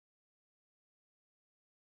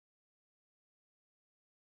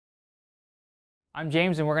I'm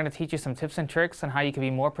James, and we're going to teach you some tips and tricks on how you can be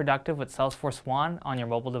more productive with Salesforce One on your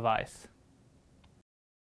mobile device.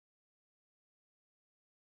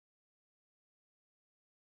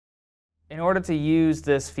 In order to use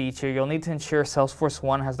this feature, you'll need to ensure Salesforce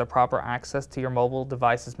One has the proper access to your mobile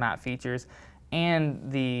device's map features,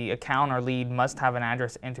 and the account or lead must have an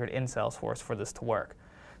address entered in Salesforce for this to work.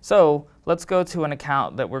 So let's go to an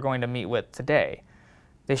account that we're going to meet with today.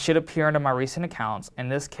 They should appear under my recent accounts. In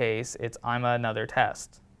this case, it's I'm Another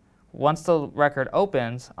Test. Once the record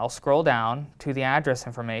opens, I'll scroll down to the address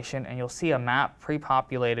information, and you'll see a map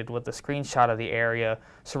pre-populated with a screenshot of the area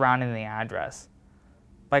surrounding the address.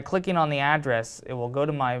 By clicking on the address, it will go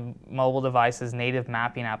to my mobile device's native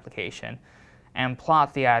mapping application and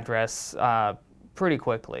plot the address pretty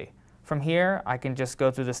quickly. From here, I can just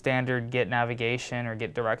go through the standard get navigation or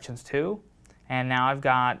get directions to, and now I've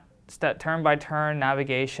got turn-by-turn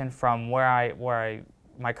navigation from my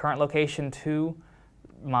current location to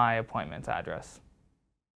my appointment's address.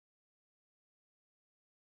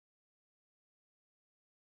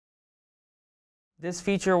 This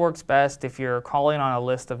feature works best if you're calling on a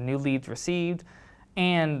list of new leads received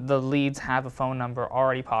and the leads have a phone number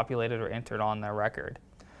already populated or entered on their record.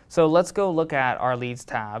 So let's go look at our Leads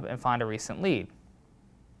tab and find a recent lead.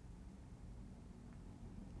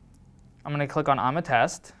 I'm going to click on I'm a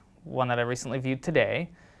Test, one that I recently viewed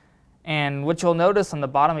today. And what you'll notice on the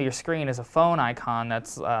bottom of your screen is a phone icon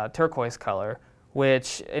that's turquoise color,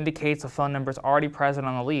 which indicates a phone number is already present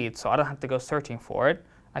on the lead, so I don't have to go searching for it.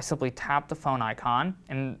 I simply tap the phone icon,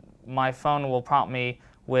 and my phone will prompt me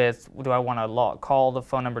with, do I want to call the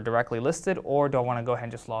phone number directly listed, or do I want to go ahead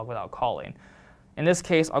and just log without calling? In this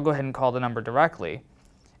case, I'll go ahead and call the number directly,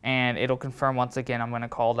 and it'll confirm once again I'm going to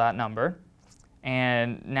call that number.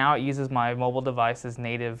 And now it uses my mobile device's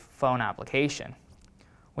native phone application.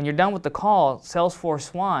 When you're done with the call,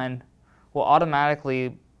 Salesforce One will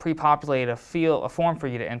automatically pre-populate a form for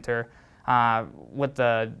you to enter with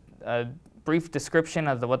a brief description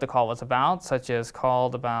of what the call was about, such as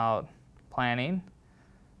called about planning.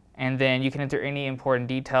 And then you can enter any important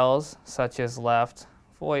details, such as left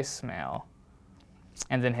voicemail,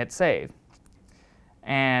 and then hit save.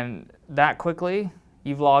 And that quickly,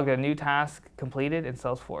 you've logged a new task completed in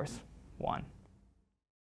Salesforce One.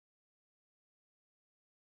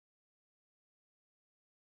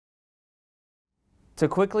 To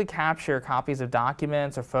quickly capture copies of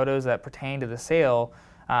documents or photos that pertain to the sale,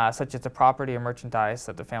 such as the property or merchandise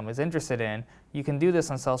that the family is interested in, you can do this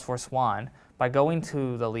on Salesforce One by going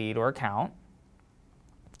to the lead or account.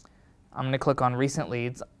 I'm going to click on Recent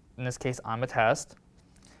Leads. In this case, I'm a Test.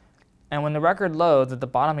 And when the record loads, at the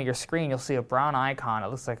bottom of your screen, you'll see a brown icon. It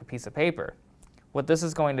looks like a piece of paper. What this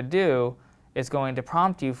is going to do is going to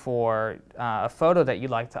prompt you for a photo that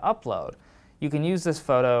you'd like to upload. You can use this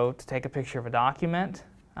photo to take a picture of a document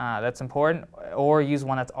that's important, or use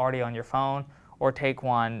one that's already on your phone, or take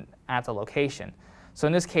one at the location. So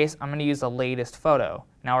in this case, I'm going to use the latest photo.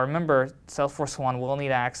 Now remember, Salesforce One will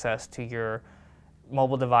need access to your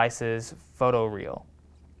mobile device's photo reel.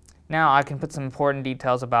 Now I can put some important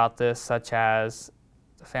details about this, such as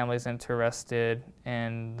the family's interested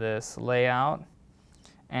in this layout,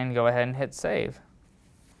 and go ahead and hit save.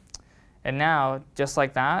 And now, just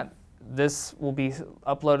like that, this will be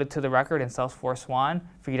uploaded to the record in Salesforce One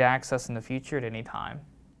for you to access in the future at any time.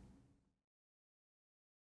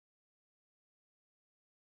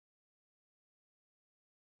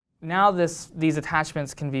 Now these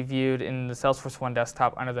attachments can be viewed in the Salesforce One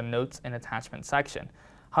desktop under the Notes and Attachments section.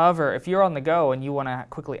 However, if you're on the go and you want to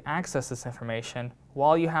quickly access this information,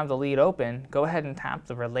 while you have the lead open, go ahead and tap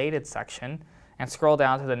the Related section and scroll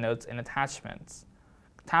down to the Notes and Attachments.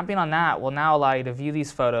 Tapping on that will now allow you to view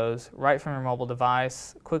these photos right from your mobile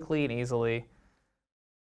device quickly and easily